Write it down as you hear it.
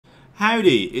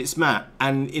Howdy, it's Matt,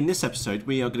 and in this episode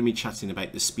we are going to be chatting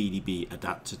about the SpeedyBee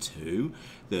Adapter 2,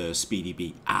 the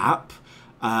SpeedyBee App,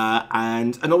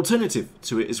 and an alternative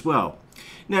to it as well.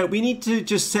 Now we need to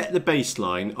just set the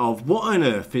baseline of what on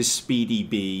earth is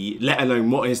SpeedyBee, let alone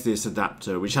what is this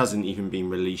adapter which hasn't even been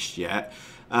released yet,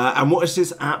 and what is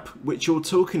this app which you're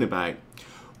talking about.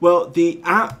 Well, the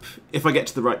app, if I get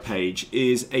to the right page,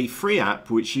 is a free app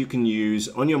which you can use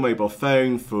on your mobile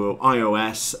phone for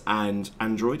iOS and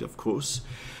Android, of course.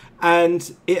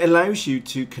 And it allows you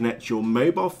to connect your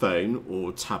mobile phone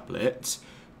or tablet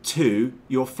to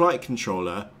your flight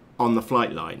controller on the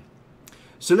flight line.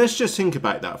 So let's just think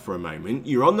about that for a moment.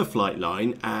 You're on the flight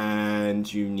line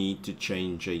and you need to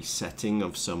change a setting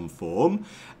of some form.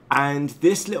 And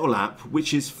this little app,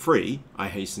 which is free, I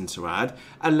hasten to add,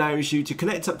 allows you to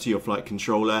connect up to your flight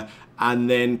controller and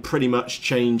then pretty much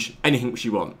change anything which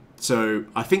you want. So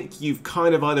I think you've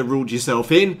kind of either ruled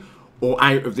yourself in or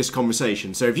out of this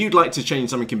conversation. So if you'd like to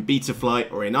change something in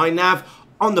Betaflight or in iNav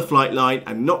on the flight line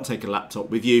and not take a laptop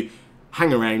with you,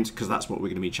 hang around because that's what we're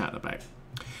going to be chatting about.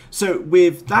 So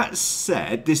with that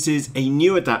said, this is a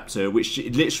new adapter which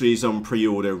literally is on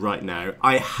pre-order right now.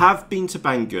 I have been to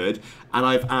Banggood and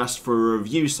I've asked for a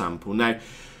review sample. Now,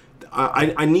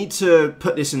 I need to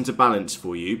put this into balance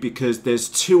for you because there's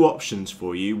two options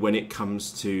for you when it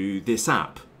comes to this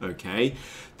app, okay?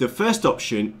 The first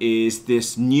option is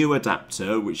this new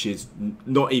adapter which is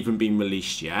not even been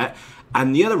released yet.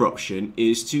 And the other option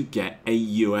is to get a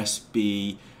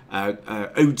USB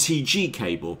OTG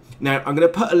cable. Now I'm going to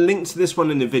put a link to this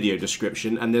one in the video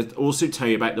description, and there's also tell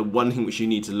you about the one thing which you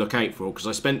need to look out for, because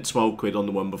I spent 12 quid on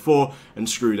the one before and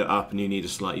screwed it up, and you need a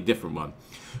slightly different one,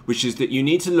 which is that you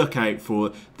need to look out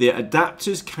for the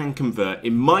adapters can convert,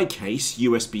 in my case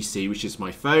USB-C, which is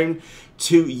my phone,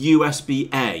 to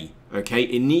USB-A. Okay,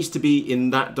 it needs to be in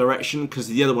that direction because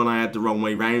the other one I had the wrong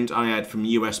way round. I had from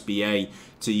USB-A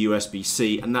to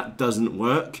USB-C and that doesn't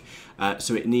work.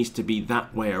 So it needs to be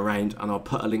that way around, and I'll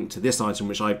put a link to this item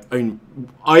which I own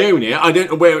it. I don't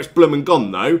know where it's bloomin'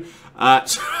 gone though.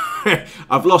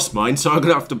 I've lost mine, so I'm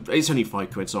gonna have to. It's only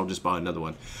 5 quid, so I'll just buy another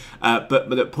one. But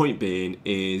the point being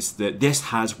is that this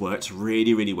has worked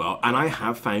really, really well, and I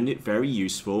have found it very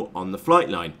useful on the flight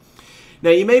line. Now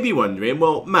you may be wondering,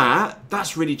 well, Matt,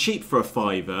 that's really cheap for a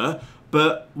 £5,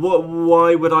 but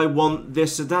why would I want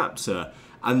this adapter?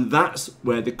 And that's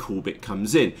where the cool bit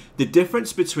comes in. The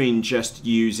difference between just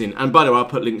using, and by the way, I'll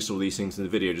put links to all these things in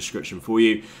the video description for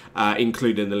you,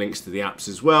 including the links to the apps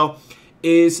as well,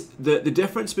 is that the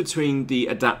difference between the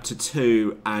adapter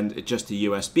 2 and just a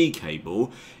USB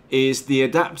cable is the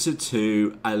adapter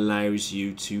 2 allows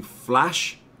you to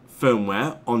flash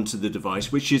firmware onto the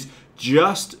device, which is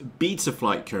just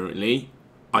Betaflight currently.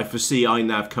 I foresee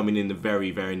iNav coming in the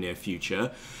very, very near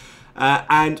future.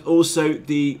 And also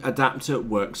the adapter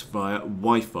works via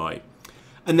Wi-Fi.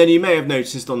 And then you may have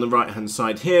noticed on the right hand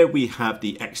side here we have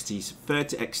the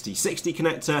XT30, XT60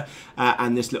 connector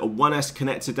and this little 1S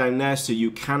connector down there, so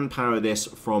you can power this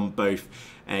from both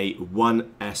a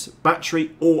 1S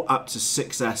battery or up to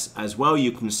 6S as well.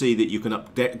 You can see that you can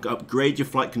upgrade your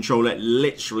flight controller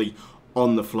literally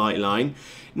on the flight line.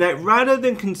 Now, rather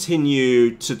than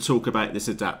continue to talk about this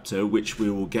adapter, which we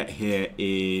will get here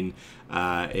in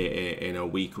a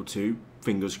week or two,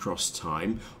 fingers crossed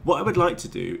time, what I would like to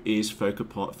do is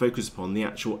focus upon the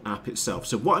actual app itself.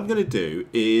 So what I'm going to do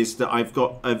is that I've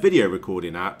got a video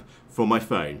recording app for my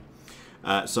phone.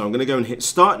 So I'm going to go and hit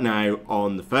start now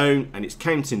on the phone, and it's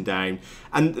counting down.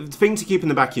 And the thing to keep in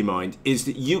the back of your mind is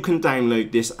that you can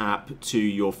download this app to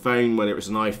your phone, whether it's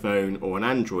an iPhone or an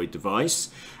Android device,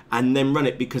 and then run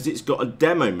it because it's got a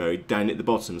demo mode down at the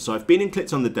bottom. So I've been and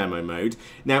clicked on the demo mode.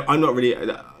 Now I'm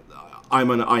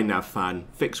an iNav fan,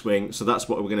 fixed wing, so that's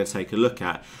what we're going to take a look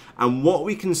at. And what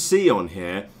we can see on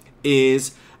here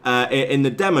is in the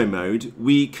demo mode,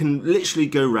 we can literally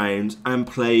go around and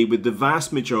play with the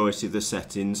vast majority of the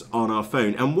settings on our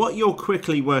phone. And what you'll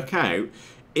quickly work out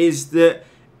is that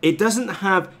it doesn't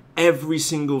have every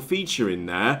single feature in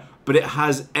there, but it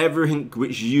has everything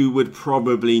which you would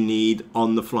probably need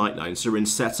on the flight line. So in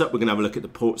setup, we're going to have a look at the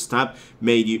ports tab.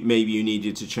 Maybe you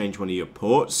needed to change one of your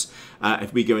ports.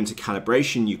 If we go into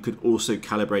calibration, you could also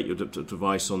calibrate your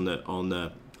device on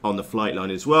the flight line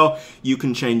as well. You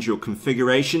can change your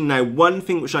configuration. Now, one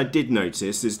thing which I did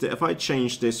notice is that if I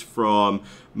change this from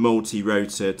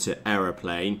multi-rotor to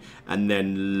aeroplane and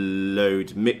then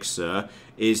load mixer,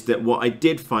 is that what I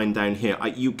did find down here,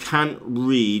 you can't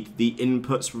read the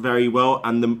inputs very well,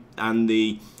 and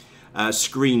the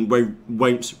screen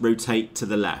won't rotate to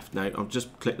the left. Now, I'll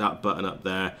just click that button up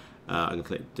there. I'm going to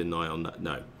click deny on that.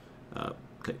 No.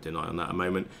 click deny on that a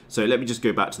moment. So let me just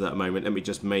go back to that a moment. Let me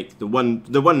just make the one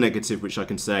negative, which I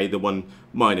can say, the one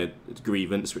minor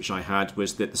grievance which I had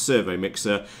was that the servo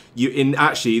mixer, in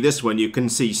actually this one you can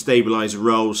see stabilize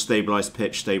roll, stabilize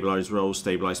pitch, stabilize roll,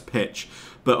 stabilize pitch.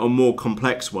 But on more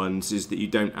complex ones is that you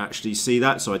don't actually see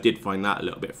that. So I did find that a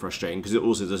little bit frustrating because it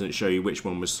also doesn't show you which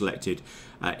one was selected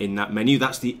in that menu.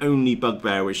 That's the only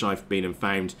bugbear which I've been and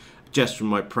found just from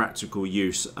my practical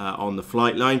use on the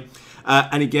flight line.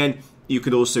 And again, you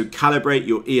could also calibrate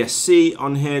your ESC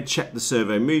on here, check the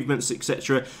servo movements,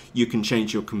 etc. You can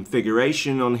change your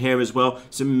configuration on here as well.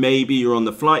 So maybe you're on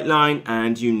the flight line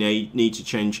and you need to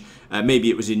change, maybe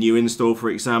it was a new install, for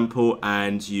example,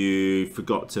 and you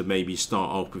forgot to maybe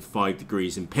start off with 5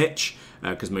 degrees in pitch,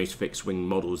 because most fixed wing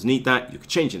models need that. You could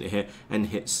change it here and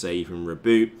hit save and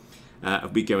reboot.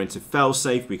 If we go into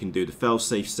failsafe, we can do the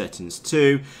failsafe settings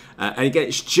too. And again,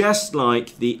 it's just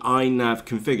like the iNav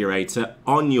configurator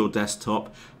on your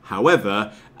desktop.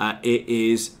 However, it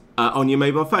is on your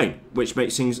mobile phone, which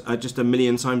makes things just a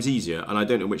million times easier. And I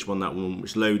don't know which one that one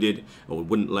was loaded or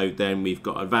wouldn't load then. We've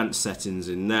got advanced settings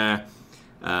in there.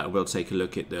 We'll take a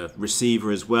look at the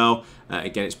receiver as well.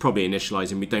 Again, it's probably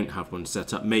initializing. We don't have one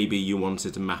set up. Maybe you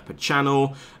wanted to map a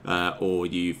channel, or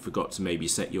you forgot to maybe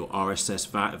set your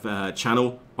RSS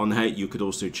channel on here. You could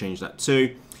also change that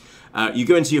too. You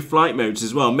go into your flight modes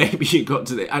as well. Maybe you got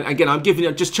to the, and again, I'm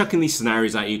just chucking these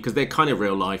scenarios at you because they're kind of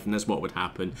real life and that's what would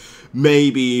happen.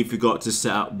 Maybe you forgot to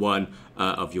set up one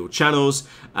of your channels,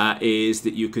 is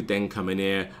that you could then come in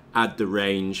here, add the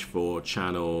range for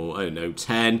channel, I don't know,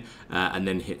 10, and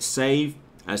then hit save,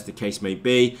 as the case may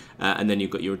be, and then you've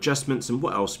got your adjustments. And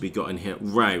what else have we got in here?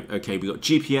 Route. Okay, we've got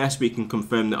GPS. We can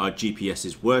confirm that our GPS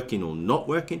is working or not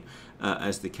working,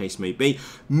 as the case may be.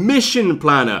 Mission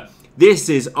Planner. This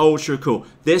is ultra cool.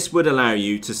 This would allow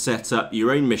you to set up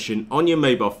your own mission on your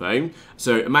mobile phone.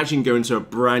 So imagine going to a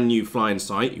brand new flying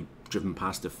site. You've driven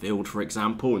past a field, for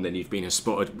example, and then you've been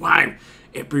spotted. Wow,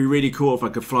 it'd be really cool if I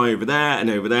could fly over there and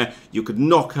over there. You could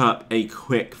knock up a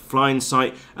quick flying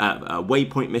site, a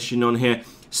waypoint mission on here,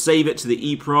 save it to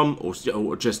the EEPROM,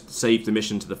 or just save the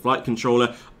mission to the flight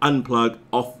controller, unplug,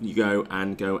 off you go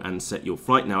and set your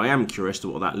flight. Now I am curious to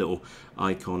what that little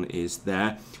icon is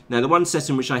there. Now the one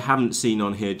setting which I haven't seen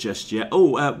on here just yet,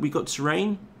 we got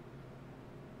terrain?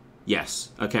 Yes,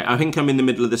 okay, I think I'm in the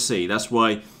middle of the sea, that's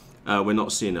why we're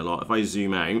not seeing a lot. If I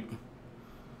zoom out,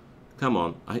 come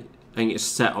on, I think it's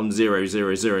set on 0,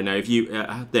 0, 0. Now if you,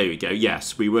 there we go,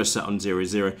 yes, we were set on 0,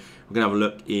 0. We're going to have a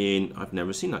look in, I've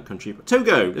never seen that country, but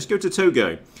Togo. Let's go to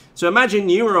Togo. So imagine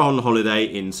you were on holiday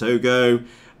in Togo,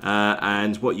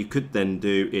 and what you could then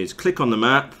do is click on the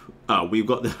map. Oh, we've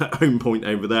got the home point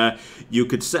over there. You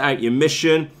could set out your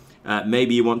mission.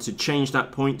 Maybe you want to change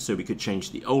that point, so we could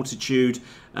change the altitude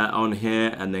on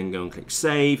here, and then go and click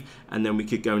save, and then we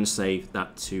could go and save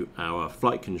that to our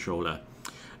flight controller.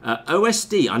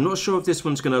 OSD, I'm not sure if this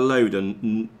one's going to load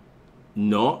or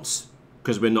not,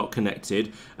 because we're not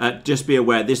connected. Just be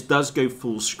aware, this does go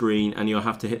full screen and you'll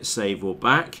have to hit save or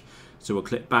back. So we'll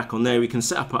click back on there. We can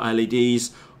set up our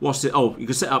LEDs. What's it? Oh, you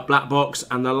can set up black box.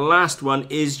 And the last one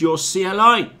is your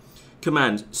CLI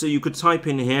command. So you could type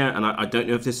in here, and I don't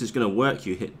know if this is going to work.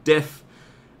 You hit diff.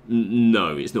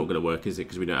 No, it's not going to work, is it?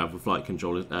 Because we don't have a flight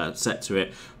controller set to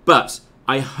it. But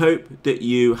I hope that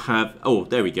you have... Oh,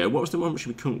 there we go. What was the one which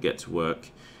we couldn't get to work?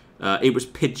 It was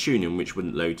PID tuning, which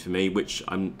wouldn't load for me, which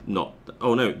I'm not...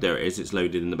 Oh, no, there it is. It's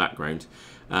loaded in the background.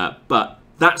 But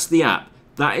that's the app.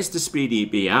 That is the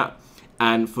SpeedyBee app.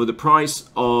 And for the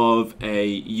price of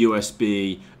a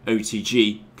USB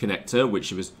OTG connector,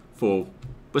 which was for,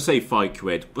 we'll say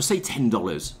 £5, we'll say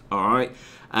 $10, all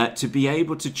right, to be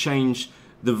able to change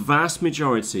the vast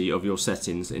majority of your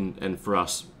settings, and for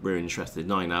us, we're interested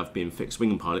in iNav being fixed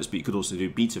wing pilots, but you could also do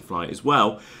beta flight as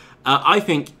well. I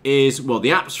think is, well,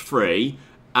 the app's free,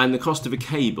 and the cost of a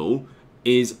cable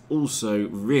is also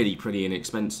really pretty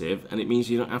inexpensive, and it means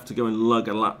you don't have to go and lug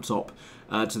a laptop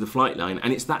to the flight line,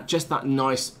 and it's just that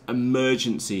nice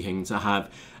emergency thing to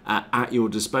have at your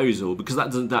disposal, because that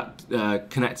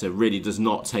connector really does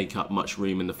not take up much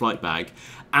room in the flight bag.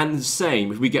 And the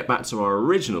same, if we get back to our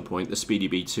original point, the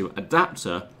SpeedyBee 2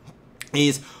 adapter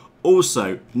is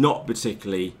also not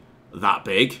particularly that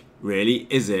big, really,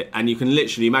 is it? And you can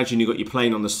literally imagine you've got your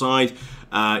plane on the side.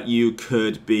 You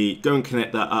could go and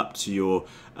connect that up to your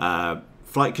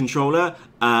flight controller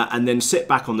and then sit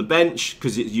back on the bench,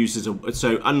 because it uses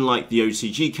so unlike the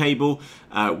OTG cable,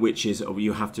 which is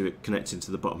you have to connect it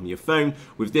to the bottom of your phone,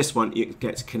 with this one it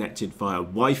gets connected via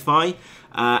Wi-Fi,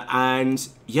 and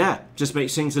yeah, just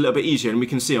makes things a little bit easier. And we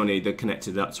can see on here they're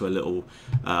connected up to a little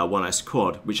 1S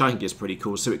quad, which I think is pretty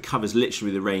cool. So it covers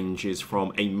literally the ranges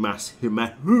from a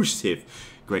massive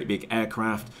great big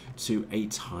aircraft to a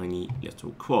tiny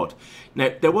little quad.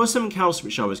 Now, there was something else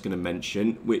which I was going to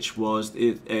mention, which was,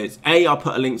 I'll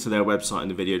put a link to their website in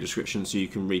the video description so you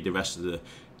can read the rest of the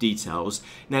details.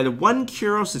 Now, the one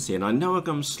curiosity, and I know I've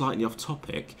gone slightly off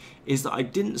topic, is that I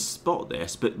didn't spot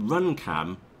this, but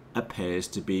RunCam appears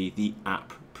to be the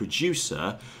app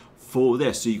producer for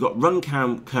this. So you've got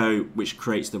RunCam Co, which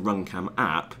creates the RunCam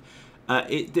app.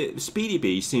 The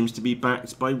SpeedyBee seems to be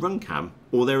backed by RunCam,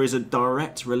 or there is a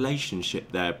direct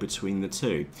relationship there between the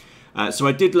two. So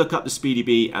I did look up the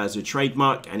SpeedyBee as a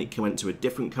trademark, and it went to a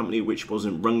different company which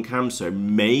wasn't RunCam. So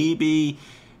maybe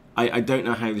I don't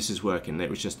know how this is working. It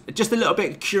was just a little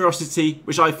bit of curiosity,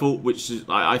 which I thought,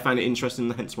 I found it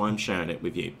interesting, hence why I'm sharing it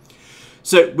with you.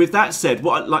 So with that said,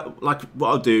 what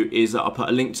I'll do is I'll put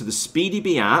a link to the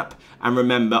SpeedyBee app, and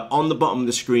remember on the bottom of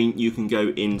the screen you can go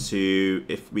into,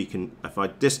 if I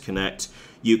disconnect,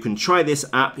 you can try this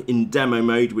app in demo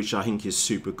mode, which I think is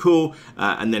super cool,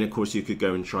 and then of course you could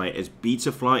go and try it as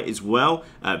beta flight as well.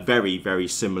 Very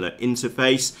similar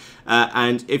interface,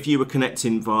 and if you were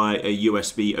connecting via a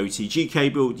USB OTG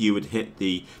cable, you would hit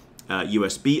the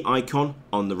USB icon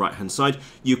on the right hand side.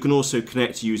 You can also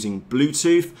connect using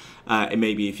Bluetooth, and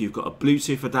maybe if you've got a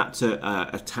Bluetooth adapter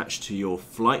attached to your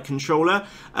flight controller,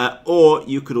 or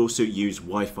you could also use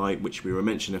Wi-Fi, which we were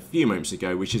mentioning a few moments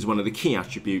ago, which is one of the key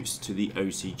attributes to the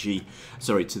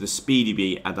to the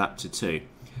SpeedyBee adapter 2.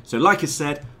 So like I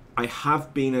said, I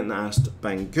have been asked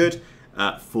Banggood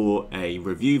for a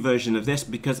review version of this,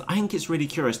 because I think it's really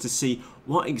curious to see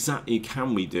what exactly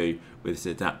can we do with this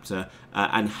adapter,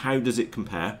 and how does it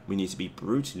compare, we need to be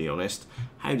brutally honest,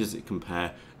 how does it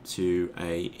compare to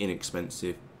a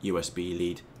inexpensive USB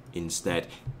lead instead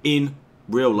in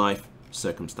real life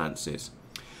circumstances.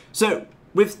 So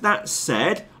with that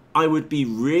said, I would be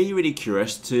really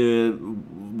curious to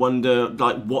wonder,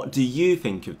 like, what do you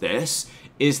think of this?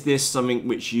 Is this something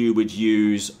which you would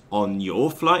use on your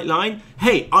flight line?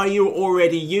 Hey, are you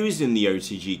already using the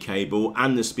OTG cable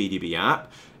and the SpeedyBee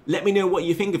app? Let me know what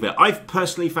you think of it. I've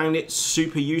personally found it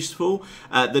super useful.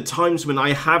 The times when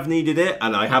I have needed it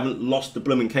and I haven't lost the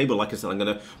blooming cable, like I said, I'm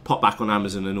going to pop back on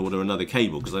Amazon and order another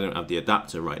cable because I don't have the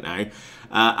adapter right now. And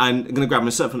I'm going to grab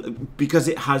myself, because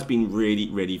it has been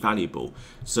really valuable.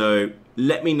 So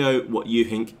let me know what you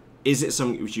think. Is it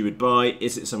something which you would buy?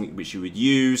 Is it something which you would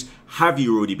use? Have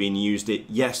you already been used it?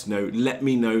 Yes, no. Let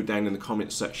me know down in the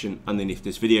comments section underneath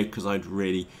this video, because I'd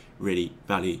really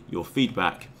value your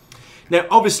feedback. Now,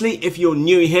 obviously, if you're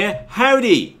new here,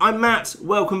 howdy, I'm Matt,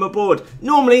 welcome aboard.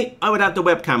 Normally, I would have the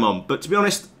webcam on, but to be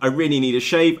honest, I really need a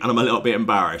shave and I'm a little bit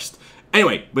embarrassed.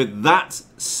 Anyway, with that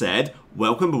said,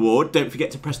 welcome aboard. Don't forget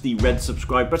to press the red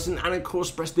subscribe button, and of course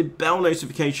press the bell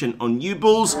notification on you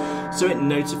balls so it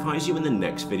notifies you when the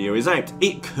next video is out.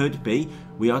 It could be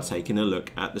we are taking a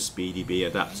look at the SpeedyBee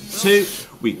Adapter 2.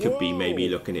 We could be maybe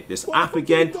looking at this app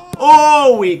again,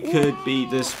 or we could be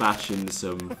dispatching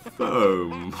some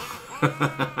foam.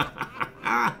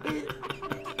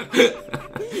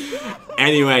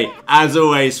 Anyway, as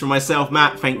always, from myself,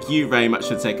 Matt, thank you very much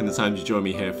for taking the time to join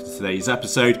me here for today's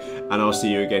episode, and I'll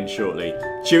see you again shortly.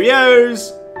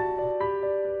 Cheerios!